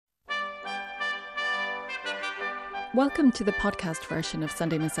Welcome to the podcast version of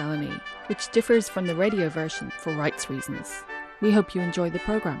Sunday Miscellany, which differs from the radio version for rights reasons. We hope you enjoy the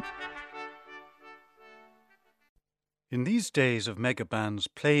programme. In these days of mega bands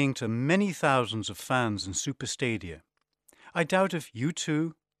playing to many thousands of fans in superstadia, I doubt if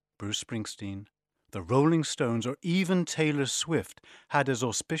U2, Bruce Springsteen, the Rolling Stones or even Taylor Swift had as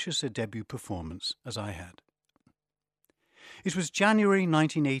auspicious a debut performance as I had. It was January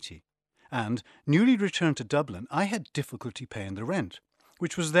 1980, and, newly returned to Dublin, I had difficulty paying the rent,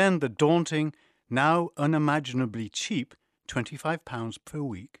 which was then the daunting, now unimaginably cheap £25 per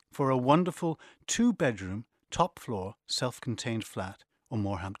week for a wonderful two-bedroom, top-floor, self-contained flat on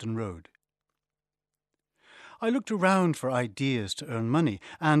Moorhampton Road. I looked around for ideas to earn money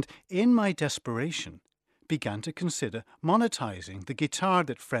and, in my desperation, began to consider monetising the guitar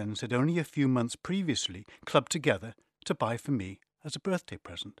that friends had only a few months previously clubbed together to buy for me as a birthday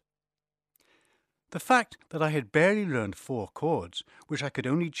present. The fact that I had barely learned 4 chords, which I could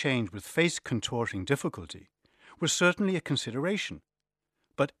only change with face-contorting difficulty, was certainly a consideration,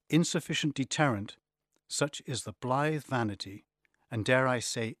 but insufficient deterrent, such is the blithe vanity and, dare I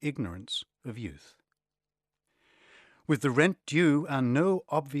say, ignorance of youth. With the rent due and no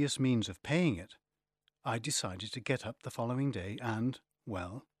obvious means of paying it, I decided to get up the following day and,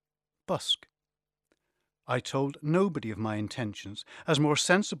 well, busk. I told nobody of my intentions, as more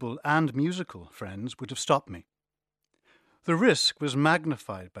sensible and musical friends would have stopped me. The risk was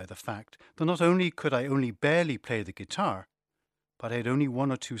magnified by the fact that not only could I only barely play the guitar, but I had only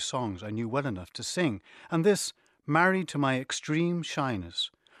 1 or 2 songs I knew well enough to sing, and this, married to my extreme shyness,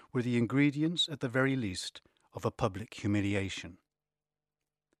 were the ingredients, at the very least, of a public humiliation.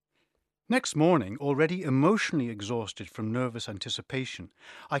 Next morning, already emotionally exhausted from nervous anticipation,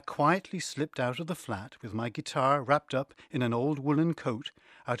 I quietly slipped out of the flat with my guitar wrapped up in an old woolen coat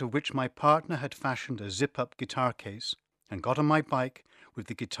out of which my partner had fashioned a zip-up guitar case, and got on my bike with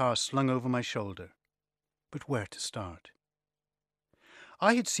the guitar slung over my shoulder. But where to start?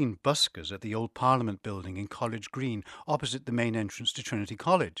 I had seen buskers at the old Parliament building in College Green, opposite the main entrance to Trinity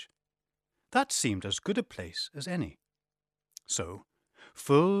College. That seemed as good a place as any. So,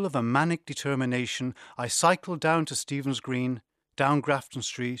 full of a manic determination, I cycled down to Stephen's Green, down Grafton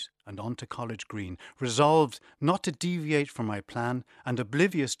Street and on to College Green, resolved not to deviate from my plan and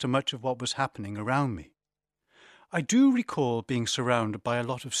oblivious to much of what was happening around me. I do recall being surrounded by a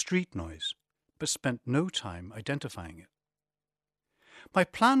lot of street noise, but spent no time identifying it. My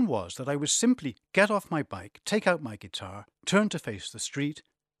plan was that I would simply get off my bike, take out my guitar, turn to face the street,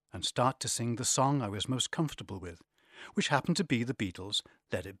 and start to sing the song I was most comfortable with, which happened to be the Beatles'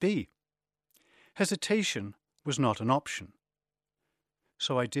 Let It Be. Hesitation was not an option.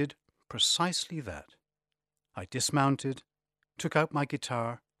 So I did precisely that. I dismounted, took out my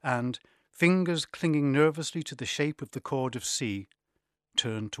guitar, and, fingers clinging nervously to the shape of the chord of C,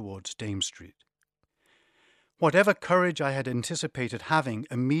 turned towards Dame Street. Whatever courage I had anticipated having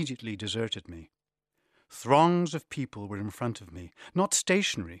immediately deserted me. Throngs of people were in front of me, not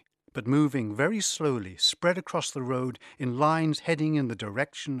stationary, but moving very slowly, spread across the road in lines heading in the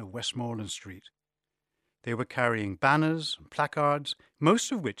direction of Westmoreland Street. They were carrying banners and placards,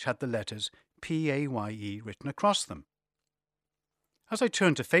 most of which had the letters PAYE written across them. As I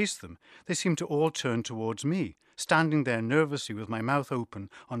turned to face them, they seemed to all turn towards me, standing there nervously with my mouth open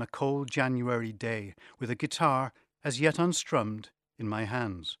on a cold January day, with a guitar, as yet unstrummed, in my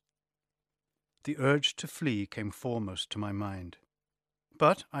hands. The urge to flee came foremost to my mind.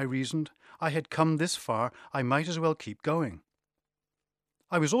 But, I reasoned, I had come this far, I might as well keep going.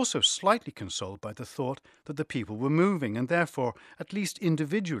 I was also slightly consoled by the thought that the people were moving and therefore, at least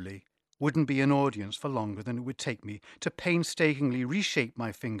individually, wouldn't be an audience for longer than it would take me to painstakingly reshape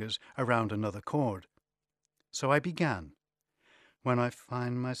my fingers around another chord. So I began. When I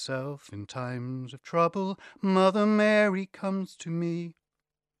find myself in times of trouble, Mother Mary comes to me.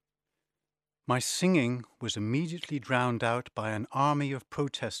 My singing was immediately drowned out by an army of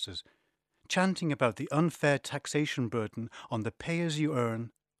protesters chanting about the unfair taxation burden on the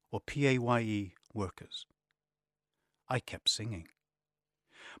pay-as-you-earn, or PAYE, workers. I kept singing.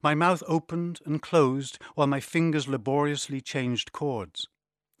 My mouth opened and closed while my fingers laboriously changed chords.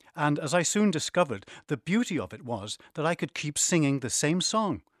 And as I soon discovered, the beauty of it was that I could keep singing the same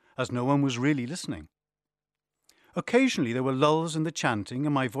song, as no one was really listening. Occasionally there were lulls in the chanting,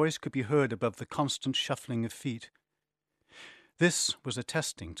 and my voice could be heard above the constant shuffling of feet. This was a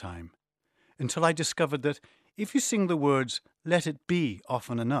testing time, until I discovered that if you sing the words "let it be"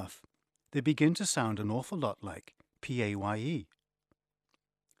 often enough, they begin to sound an awful lot like PAYE.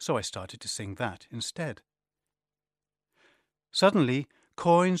 So I started to sing that instead. Suddenly,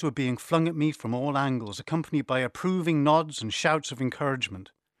 Coins were being flung at me from all angles, accompanied by approving nods and shouts of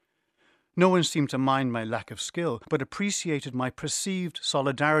encouragement. No one seemed to mind my lack of skill, but appreciated my perceived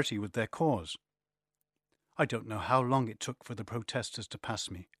solidarity with their cause. I don't know how long it took for the protesters to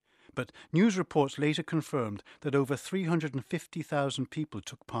pass me, but news reports later confirmed that over 350,000 people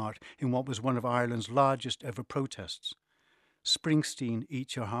took part in what was one of Ireland's largest ever protests. Springsteen,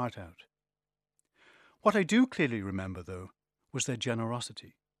 eat your heart out. What I do clearly remember, though, was their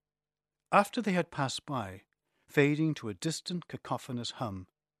generosity. After they had passed by, fading to a distant cacophonous hum,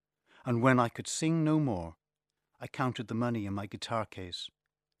 and when I could sing no more, I counted the money in my guitar case.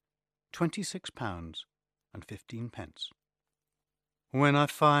 £26.15. When I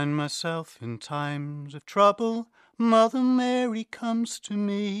find myself in times of trouble, Mother Mary comes to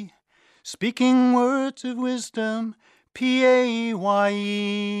me, speaking words of wisdom, P-A-Y-E.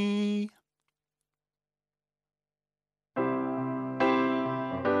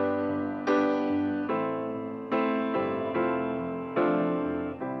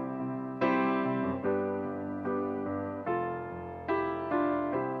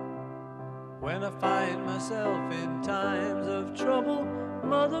 When I find myself in times of trouble,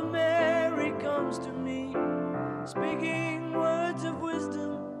 Mother Mary comes to me, speaking words of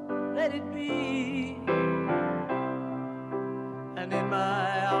wisdom, let it be. And in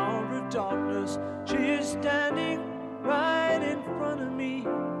my hour of darkness, she is standing right in front of me,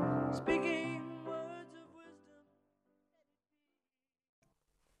 speaking words of wisdom.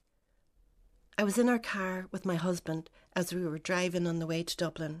 I was in our car with my husband as we were driving on the way to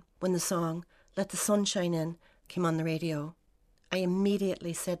Dublin when the song Let the Sun Shine In came on the radio. I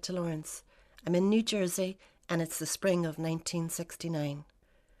immediately said to Lawrence, I'm in New Jersey and it's the spring of 1969.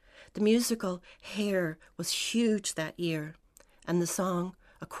 The musical Hair was huge that year, and the song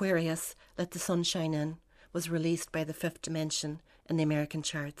Aquarius, Let the Sun Shine In was released by the Fifth Dimension in the American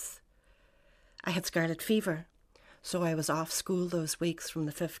charts. I had scarlet fever, so I was off school those weeks from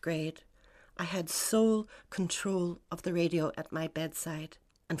the 5th grade. I had sole control of the radio at my bedside,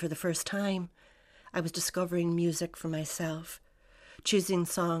 and for the first time, I was discovering music for myself, choosing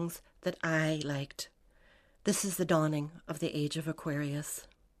songs that I liked. This is the dawning of the age of Aquarius.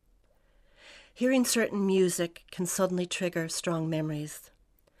 Hearing certain music can suddenly trigger strong memories.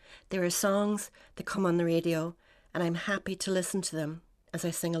 There are songs that come on the radio, and I'm happy to listen to them as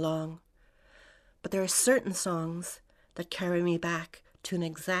I sing along. But there are certain songs that carry me back to an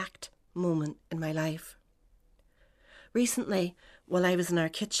exact moment in my life. Recently, while I was in our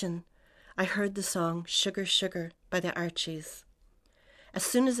kitchen, I heard the song Sugar Sugar by the Archies. As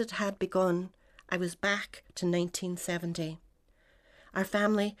soon as it had begun, I was back to 1970. Our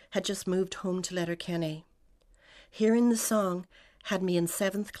family had just moved home to Letterkenny. Hearing the song had me in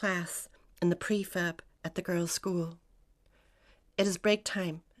 7th class in the prefab at the girls' school. It is break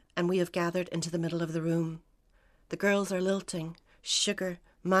time, and we have gathered into the middle of the room. The girls are lilting, Sugar,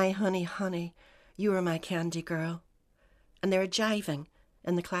 my honey, honey, you are my candy girl. And they are jiving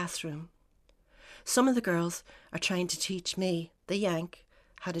in the classroom. Some of the girls are trying to teach me, the Yank,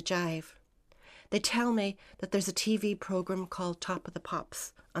 how to jive. They tell me that there's a TV program called Top of the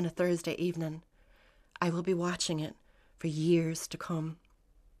Pops on a Thursday evening. I will be watching it for years to come.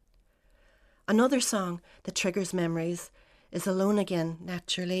 Another song that triggers memories is Alone Again,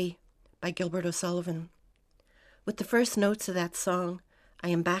 Naturally by Gilbert O'Sullivan. With the first notes of that song, I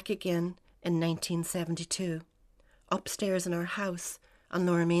am back again in 1972, upstairs in our house on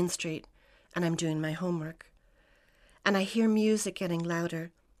Lower Main Street, and I'm doing my homework. And I hear music getting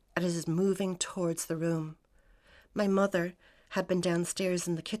louder as it is moving towards the room. My mother had been downstairs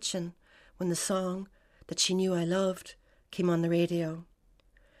in the kitchen when the song that she knew I loved came on the radio.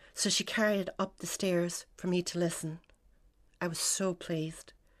 So she carried it up the stairs for me to listen. I was so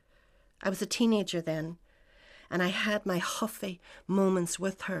pleased. I was a teenager then, and I had my huffy moments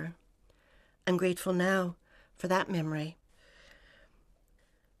with her. I'm grateful now for that memory.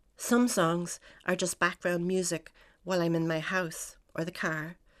 Some songs are just background music while I'm in my house or the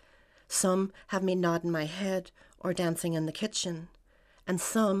car. Some have me nodding my head or dancing in the kitchen. And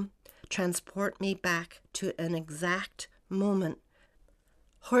some transport me back to an exact moment.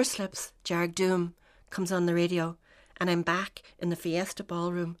 Horselep's Jarg Doom comes on the radio, and I'm back in the Fiesta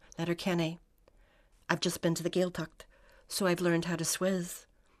Ballroom, Letterkenny. I've just been to the Gaeltacht, so I've learned how to swizz.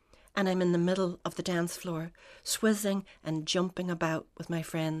 And I'm in the middle of the dance floor, swizzing and jumping about with my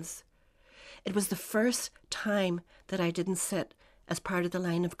friends. It was the first time that I didn't sit as part of the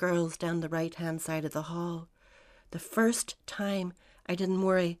line of girls down the right-hand side of the hall. The first time I didn't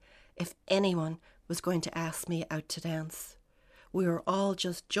worry if anyone was going to ask me out to dance. We were all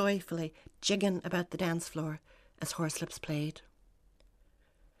just joyfully jigging about the dance floor as Horselips played.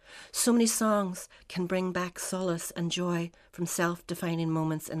 So many songs can bring back solace and joy from self-defining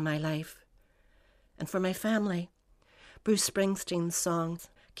moments in my life. And for my family, Bruce Springsteen's songs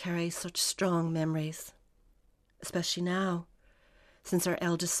carry such strong memories, especially now, since our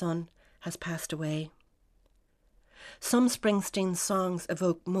eldest son has passed away. Some Springsteen songs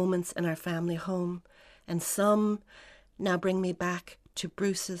evoke moments in our family home, and some now bring me back to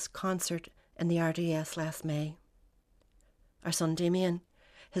Bruce's concert in the RDS last May. Our son Damien,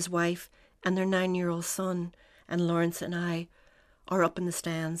 his wife, and their 9-year-old son, and Lawrence and I are up in the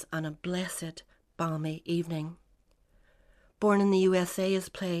stands on a blessed, balmy evening. Born in the USA is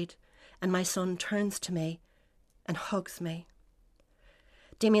played, and my son turns to me and hugs me.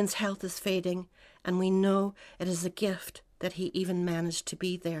 Damien's health is fading, and we know it is a gift that he even managed to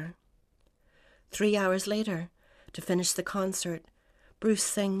be there. 3 hours later, to finish the concert, Bruce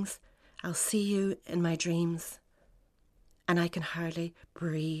sings, "I'll see you in my dreams," and I can hardly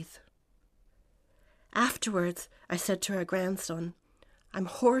breathe. Afterwards, I said to our grandson, "I'm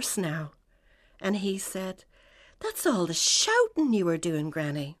hoarse now," and he said, "That's all the shouting you were doing,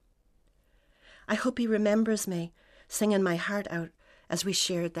 Granny." I hope he remembers me singing my heart out as we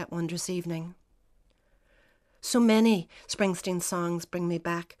shared that wondrous evening. So many Springsteen songs bring me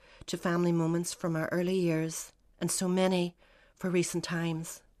back to family moments from our early years, and so many for recent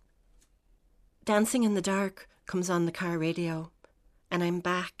times. Dancing in the Dark comes on the car radio, and I'm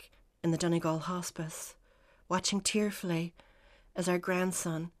back in the Donegal hospice, watching tearfully as our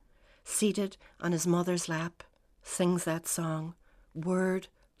grandson, seated on his mother's lap, sings that song, word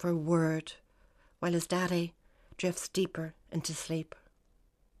for word, while his daddy drifts deeper into sleep.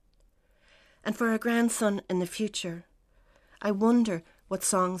 And for our grandson in the future, I wonder what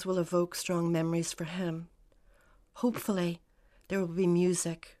songs will evoke strong memories for him. Hopefully, there will be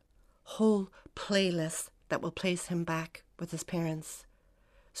music, whole playlists that will place him back with his parents.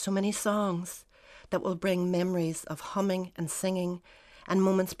 So many songs that will bring memories of humming and singing and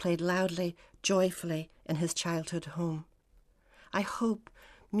moments played loudly, joyfully in his childhood home. I hope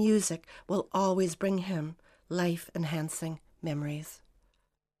music will always bring him life-enhancing memories.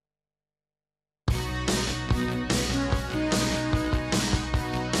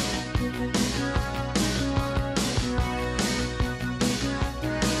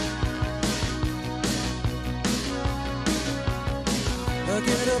 I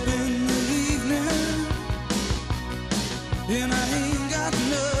get up in the evening and I ain't got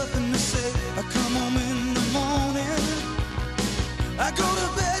nothing to say. I come home in the morning, I go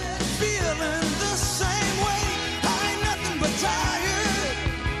to bed feeling the same way. I ain't nothing but tired,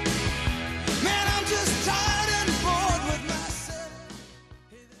 man, I'm just tired and bored with myself.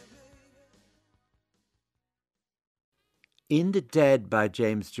 Hey there, baby. In The Dead by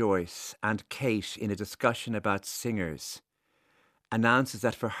James Joyce, and Kate, in a discussion about singers, announces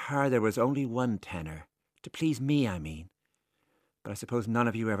that for her there was only one tenor, to please me, I mean. But I suppose none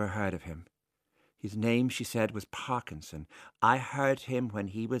of you ever heard of him. His name, she said, was Parkinson. I heard him when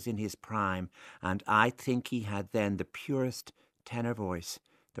he was in his prime, and I think he had then the purest tenor voice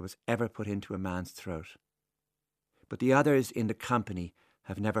that was ever put into a man's throat. But the others in the company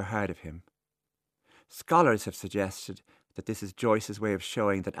have never heard of him. Scholars have suggested that this is Joyce's way of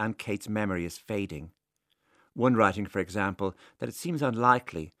showing that Aunt Kate's memory is fading. One writing, for example, that it seems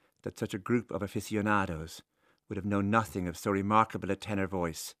unlikely that such a group of aficionados would have known nothing of so remarkable a tenor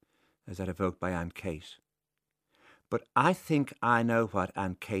voice as that evoked by Aunt Kate. But I think I know what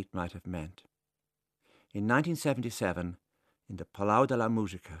Aunt Kate might have meant. In 1977, in the Palau de la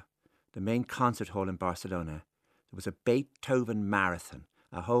Música, the main concert hall in Barcelona, there was a Beethoven marathon,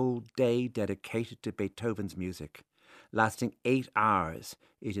 a whole day dedicated to Beethoven's music. Lasting 8 hours,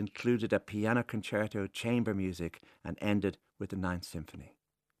 it included a piano concerto, chamber music, and ended with the Ninth Symphony.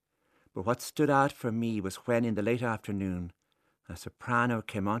 But what stood out for me was when, in the late afternoon, a soprano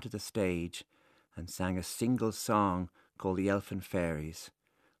came onto the stage and sang a single song called The Elfin Fairies,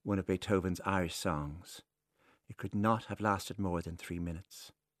 one of Beethoven's Irish songs. It could not have lasted more than 3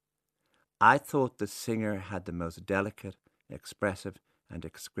 minutes. I thought the singer had the most delicate, expressive, and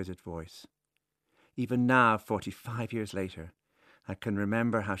exquisite voice. Even now, 45 years later, I can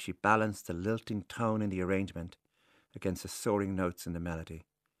remember how she balanced the lilting tone in the arrangement against the soaring notes in the melody.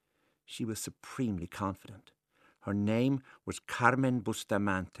 She was supremely confident. Her name was Carmen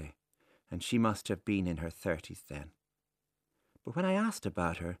Bustamante, and she must have been in her 30s then. But when I asked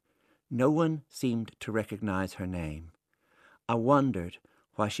about her, no one seemed to recognize her name. I wondered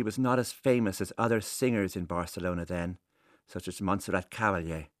why she was not as famous as other singers in Barcelona then, such as Montserrat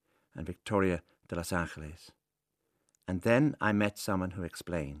Caballé and Victoria de Los Angeles. And then I met someone who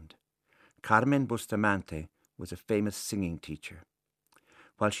explained. Carmen Bustamante was a famous singing teacher.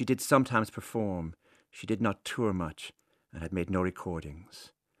 While she did sometimes perform, she did not tour much and had made no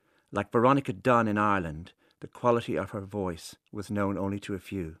recordings. Like Veronica Dunn in Ireland, the quality of her voice was known only to a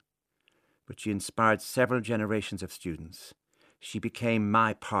few. But she inspired several generations of students. She became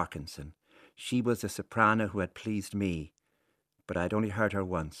my Parkinson. She was the soprano who had pleased me, but I had only heard her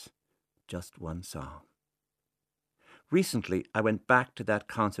once, just one song. Recently, I went back to that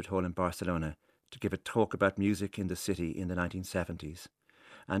concert hall in Barcelona to give a talk about music in the city in the 1970s,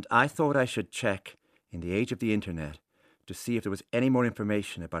 and I thought I should check, in the age of the internet, to see if there was any more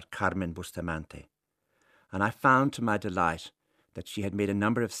information about Carmen Bustamante. And I found to my delight that she had made a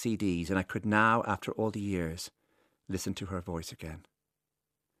number of CDs, and I could now, after all the years, listen to her voice again.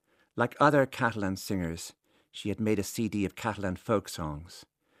 Like other Catalan singers, she had made a CD of Catalan folk songs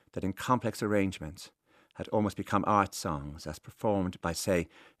that in complex arrangements had almost become art songs as performed by, say,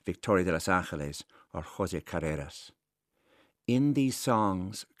 Victoria de los Angeles or José Carreras. In these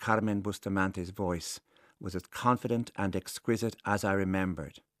songs, Carmen Bustamante's voice was as confident and exquisite as I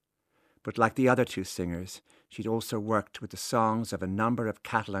remembered. But like the other two singers, she'd also worked with the songs of a number of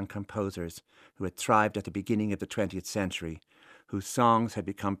Catalan composers who had thrived at the beginning of the 20th century, whose songs had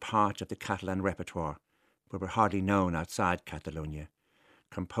become part of the Catalan repertoire, but were hardly known outside Catalonia.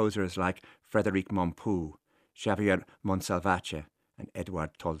 Composers like Frederic Montpou, Xavier Monsalvatge, and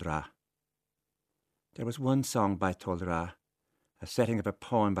Eduard Toldrà. There was one song by Toldrà, a setting of a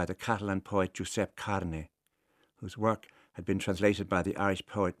poem by the Catalan poet Josep Carner, whose work had been translated by the Irish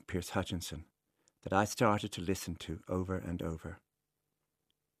poet Pierce Hutchinson, that I started to listen to over and over.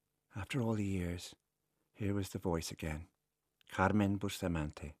 After all the years, here was the voice again, Carmen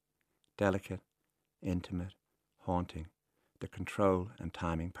Bustamante, delicate, intimate, haunting, the control and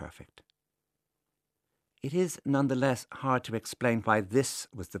timing perfect. It is nonetheless hard to explain why this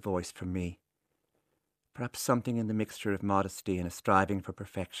was the voice for me. Perhaps something in the mixture of modesty and a striving for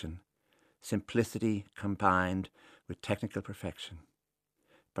perfection, simplicity combined with technical perfection.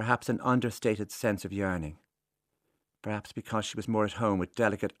 Perhaps an understated sense of yearning. Perhaps because she was more at home with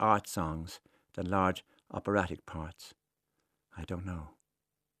delicate art songs than large operatic parts. I don't know.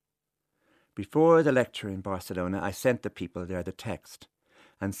 Before the lecture in Barcelona, I sent the people there the text,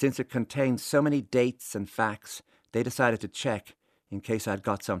 and since it contained so many dates and facts, they decided to check in case I'd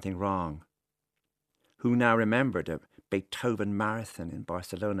got something wrong. Who now remembered a Beethoven marathon in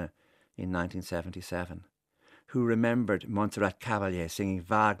Barcelona in 1977? Who remembered Montserrat Caballé singing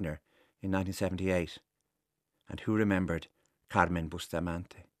Wagner in 1978? And who remembered Carmen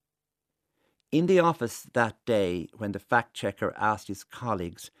Bustamante? In the office that day, when the fact-checker asked his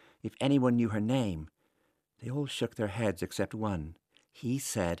colleagues if anyone knew her name, they all shook their heads except one. He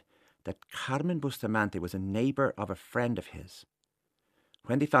said that Carmen Bustamante was a neighbour of a friend of his.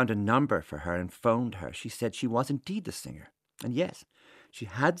 When they found a number for her and phoned her, she said she was indeed the singer. And yes, she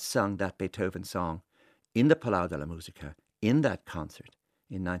had sung that Beethoven song in the Palau de la Música, in that concert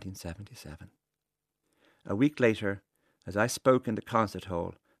in 1977. A week later, as I spoke in the concert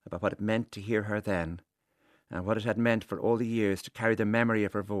hall about what it meant to hear her then, and what it had meant for all the years to carry the memory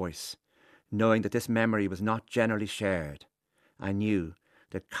of her voice, knowing that this memory was not generally shared, I knew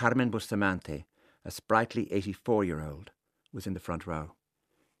that Carmen Bustamante, a sprightly 84-year-old, was in the front row.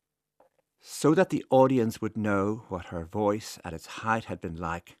 So that the audience would know what her voice at its height had been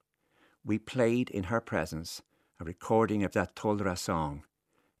like, we played in her presence a recording of that Toldrà song.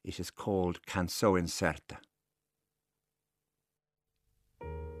 It is called Cançó Incerta.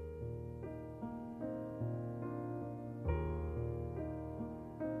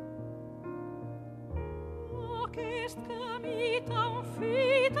 Aquest camí tan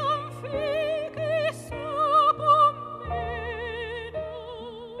fi que sap on mena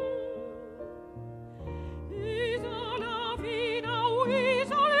és a la vida o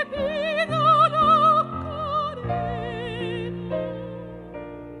és al pi de la carena.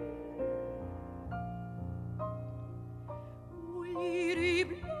 Ulli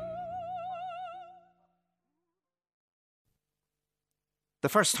blau. The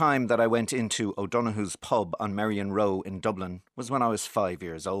first time that I went into O'Donoghue's pub on Merrion Row in Dublin was when I was 5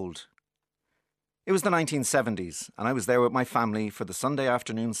 years old. It was the 1970s, and I was there with my family for the Sunday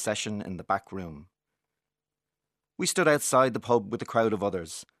afternoon session in the back room. We stood outside the pub with a crowd of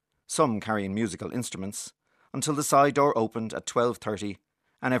others, some carrying musical instruments, until the side door opened at 12:30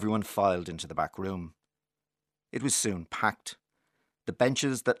 and everyone filed into the back room. It was soon packed. The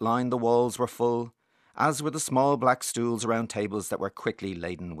benches that lined the walls were full, as were the small black stools around tables that were quickly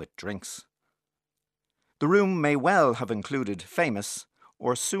laden with drinks. The room may well have included famous,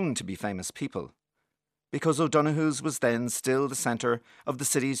 or soon-to-be famous people, because O'Donoghue's was then still the centre of the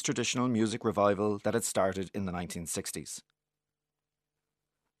city's traditional music revival that had started in the 1960s.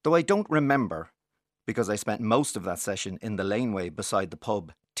 Though I don't remember, because I spent most of that session in the laneway beside the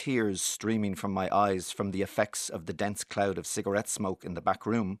pub, tears streaming from my eyes from the effects of the dense cloud of cigarette smoke in the back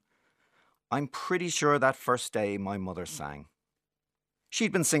room, I'm pretty sure that first day my mother sang.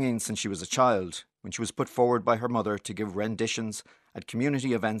 She'd been singing since she was a child, when she was put forward by her mother to give renditions at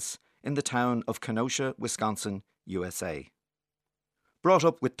community events in the town of Kenosha, Wisconsin, USA. Brought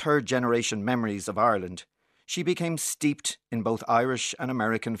up with third-generation memories of Ireland, she became steeped in both Irish and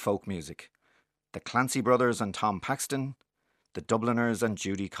American folk music, the Clancy Brothers and Tom Paxton, the Dubliners and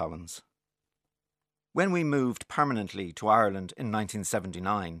Judy Collins. When we moved permanently to Ireland in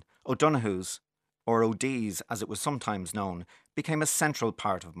 1979, O'Donoghue's, or O'Dee's as it was sometimes known, became a central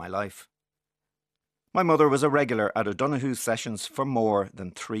part of my life. My mother was a regular at O'Donoghue's sessions for more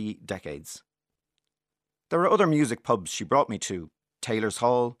than 3 decades. There were other music pubs she brought me to: Taylor's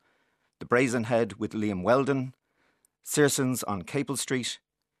Hall, the Brazen Head with Liam Weldon, Searson's on Capel Street,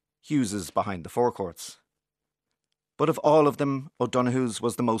 Hughes's behind the forecourts. But of all of them, O'Donoghue's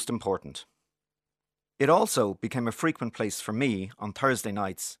was the most important. It also became a frequent place for me on Thursday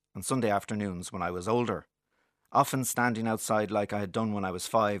nights and Sunday afternoons when I was older, often standing outside like I had done when I was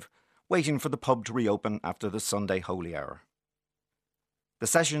 5, waiting for the pub to reopen after the Sunday holy hour. The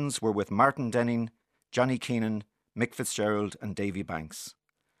sessions were with Martin Denning, Johnny Keenan, Mick Fitzgerald and Davy Banks,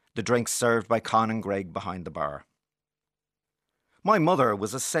 the drinks served by Con and Greg behind the bar. My mother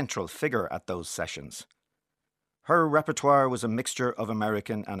was a central figure at those sessions. Her repertoire was a mixture of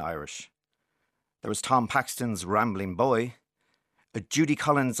American and Irish. There was Tom Paxton's Rambling Boy, a Judy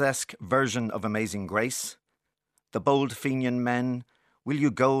Collins-esque version of Amazing Grace, the Bold Fenian Men, Will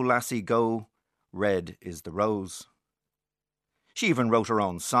You Go, Lassie Go, Red is the Rose. She even wrote her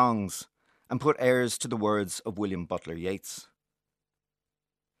own songs and put airs to the words of William Butler Yeats.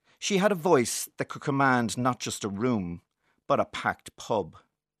 She had a voice that could command not just a room, but a packed pub.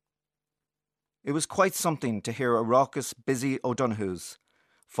 It was quite something to hear a raucous, busy O'Donoghue's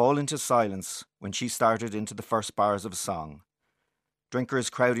fall into silence when she started into the first bars of a song. Drinkers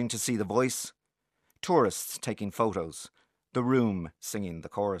crowding to see the voice, tourists taking photos, the room singing the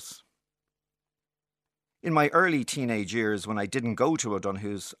chorus. In my early teenage years, when I didn't go to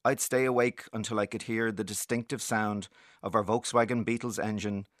O'Donoghue's, I'd stay awake until I could hear the distinctive sound of our Volkswagen Beetle's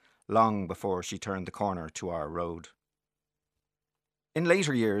engine long before she turned the corner to our road. In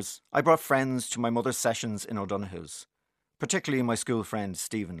later years, I brought friends to my mother's sessions in O'Donoghue's, particularly my school friend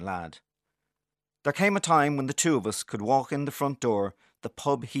Stephen Ladd. There came a time when the two of us could walk in the front door, the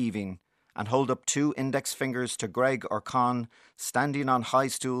pub heaving, and hold up 2 index fingers to Greg or Con, standing on high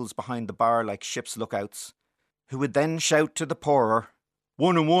stools behind the bar like ship's lookouts, who would then shout to the pourer,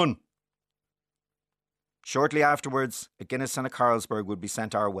 1 and 1. Shortly afterwards, a Guinness and a Carlsberg would be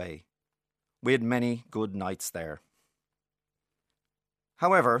sent our way. We had many good nights there.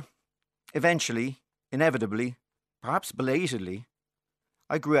 However, eventually, inevitably, perhaps belatedly,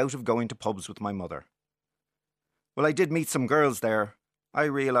 I grew out of going to pubs with my mother. While I did meet some girls there, I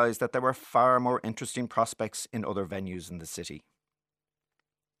realised that there were far more interesting prospects in other venues in the city.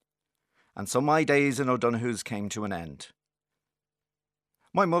 And so my days in O'Donoghue's came to an end.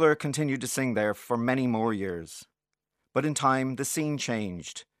 My mother continued to sing there for many more years. But in time, the scene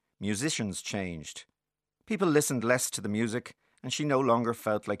changed. Musicians changed. People listened less to the music, and she no longer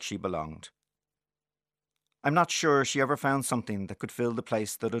felt like she belonged. I'm not sure she ever found something that could fill the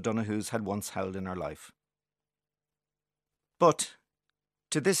place that O'Donoghue's had once held in her life. But,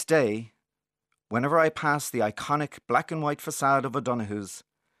 to this day, whenever I pass the iconic black and white facade of O'Donoghue's,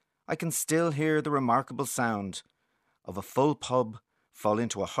 I can still hear the remarkable sound of a full pub fall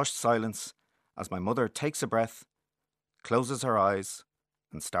into a hushed silence as my mother takes a breath, closes her eyes,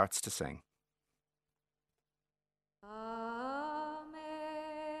 and starts to sing. Amazing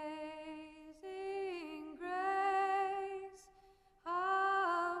grace,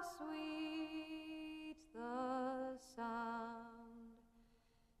 how sweet the sound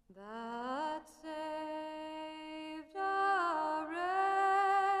that saved a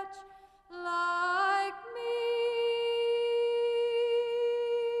wretch like me.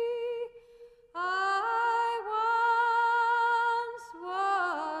 I once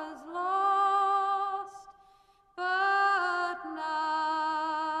was lost, but now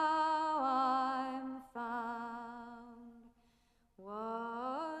I'm found.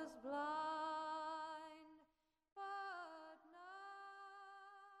 Was blind, but now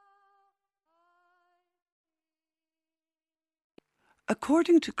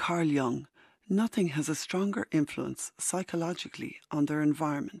According to Carl Jung, nothing has a stronger influence psychologically on their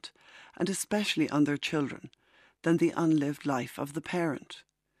environment, and especially on their children, than the unlived life of the parent.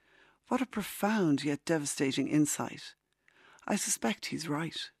 What a profound yet devastating insight. I suspect he's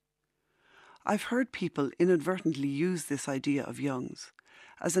right. I've heard people inadvertently use this idea of Young's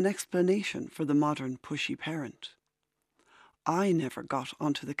as an explanation for the modern pushy parent. I never got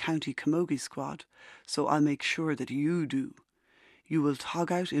onto the county camogie squad, so I'll make sure that you do. You will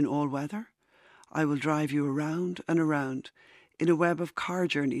tog out in all weather. I will drive you around and around in a web of car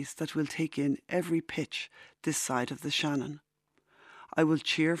journeys that will take in every pitch this side of the Shannon. I will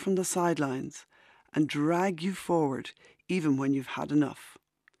cheer from the sidelines and drag you forward even when you've had enough.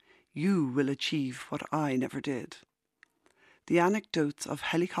 You will achieve what I never did. The anecdotes of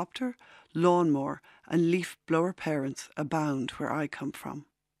helicopter, lawnmower and leaf blower parents abound where I come from.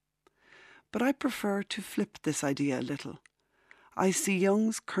 But I prefer to flip this idea a little. I see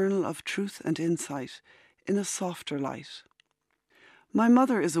Young's kernel of truth and insight in a softer light. My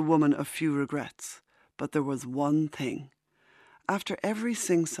mother is a woman of few regrets, but there was one thing. After every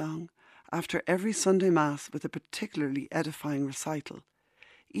sing-song, after every Sunday Mass with a particularly edifying recital,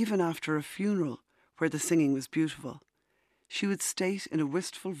 even after a funeral where the singing was beautiful, she would state in a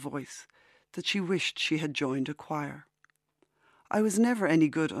wistful voice that she wished she had joined a choir. I was never any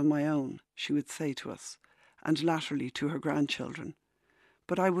good on my own, she would say to us, and latterly to her grandchildren,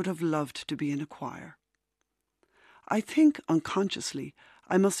 but I would have loved to be in a choir. I think unconsciously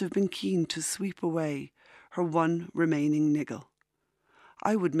I must have been keen to sweep away her one remaining niggle.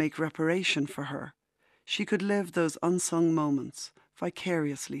 I would make reparation for her. She could live those unsung moments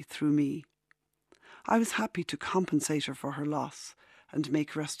vicariously through me. I was happy to compensate her for her loss and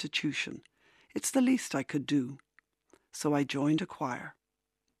make restitution. It's the least I could do. So I joined a choir.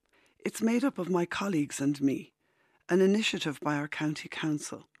 It's made up of my colleagues and me, an initiative by our county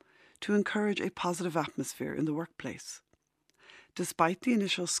council to encourage a positive atmosphere in the workplace. Despite the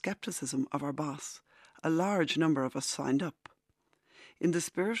initial scepticism of our boss, a large number of us signed up. In the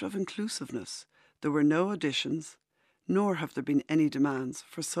spirit of inclusiveness, there were no auditions, nor have there been any demands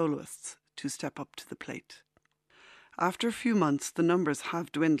for soloists to step up to the plate. After a few months, the numbers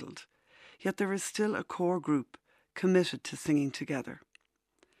have dwindled, yet there is still a core group committed to singing together.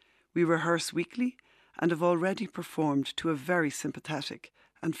 We rehearse weekly and have already performed to a very sympathetic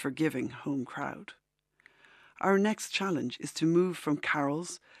and forgiving home crowd. Our next challenge is to move from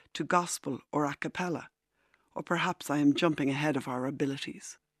carols to gospel or a cappella, or perhaps I am jumping ahead of our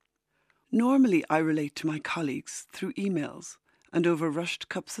abilities. Normally I relate to my colleagues through emails and over rushed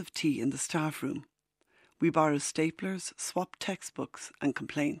cups of tea in the staff room. We borrow staplers, swap textbooks and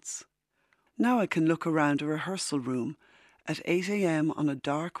complaints. Now I can look around a rehearsal room at 8 a.m. on a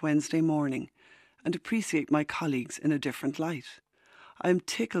dark Wednesday morning and appreciate my colleagues in a different light. I am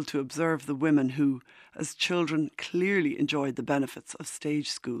tickled to observe the women who, as children, clearly enjoyed the benefits of stage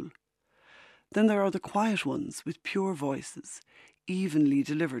school. Then there are the quiet ones with pure voices, evenly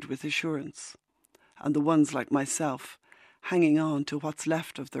delivered with assurance, and the ones like myself, hanging on to what's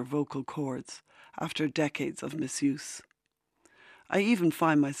left of their vocal cords after decades of misuse. I even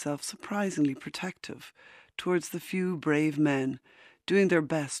find myself surprisingly protective towards the few brave men doing their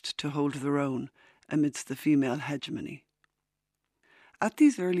best to hold their own amidst the female hegemony. At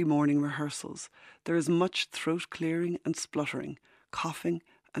these early morning rehearsals, there is much throat clearing and spluttering, coughing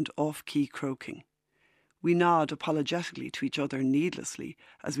and off-key croaking. We nod apologetically to each other needlessly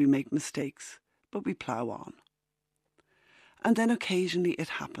as we make mistakes, but we plough on. And then occasionally it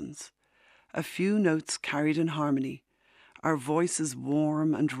happens. A few notes carried in harmony, our voices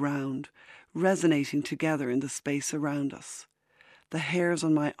warm and round, resonating together in the space around us. The hairs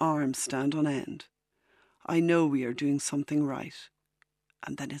on my arms stand on end. I know we are doing something right.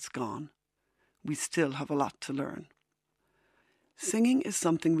 And then it's gone. We still have a lot to learn. Singing is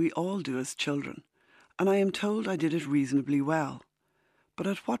something we all do as children, and I am told I did it reasonably well. But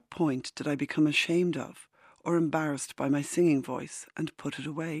at what point did I become ashamed of or embarrassed by my singing voice and put it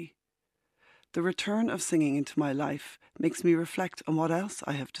away? The return of singing into my life makes me reflect on what else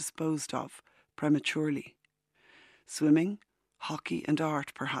I have disposed of prematurely. Swimming, hockey and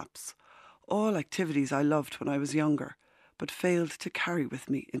art perhaps, all activities I loved when I was younger, but failed to carry with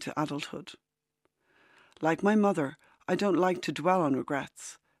me into adulthood. Like my mother, I don't like to dwell on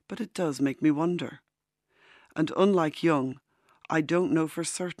regrets, but it does make me wonder. And unlike Young, I don't know for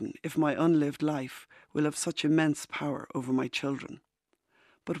certain if my unlived life will have such immense power over my children.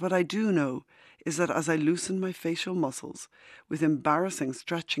 But what I do know is that as I loosen my facial muscles with embarrassing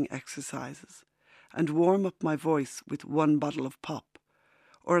stretching exercises and warm up my voice with one bottle of pop,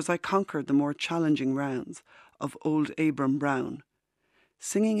 or as I conquer the more challenging rounds of Old Abram Brown,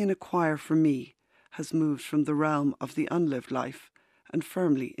 singing in a choir for me has moved from the realm of the unlived life and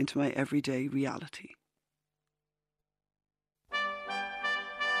firmly into my everyday reality.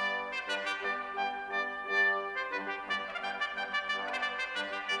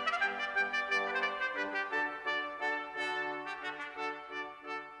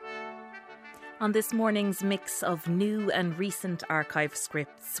 On this morning's mix of new and recent archive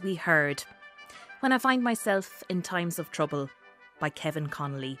scripts, we heard When I Find Myself in Times of Trouble by Kevin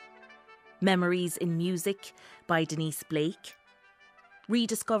Connolly, Memories in Music by Denise Blake,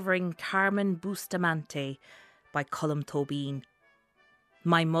 Rediscovering Carmen Bustamante by Colm Tóibín,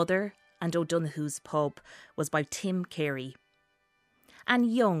 My Mother and O'Donoghue's Pub was by Tim Carey,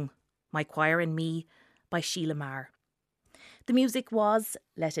 and Young, My Choir and Me by Sheila Maher. The music was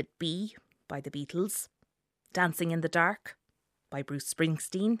Let It Be by the Beatles, Dancing in the Dark by Bruce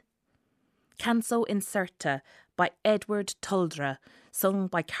Springsteen, Canso Incerta by Edward Tuldra, sung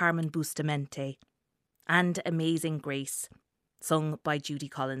by Carmen Bustamante, and Amazing Grace, sung by Judy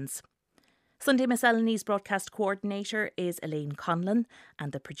Collins. Sunday Miscellany's broadcast coordinator is Elaine Conlon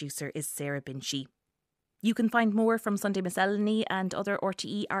and the producer is Sarah Binchy. You can find more from Sunday Miscellany and other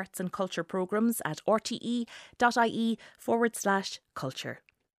RTE arts and culture programmes at rte.ie/culture.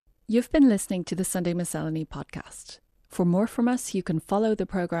 You've been listening to the Sunday Miscellany podcast. For more from us, you can follow the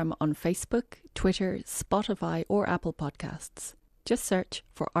programme on Facebook, Twitter, Spotify or Apple Podcasts. Just search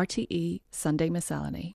for RTE Sunday Miscellany.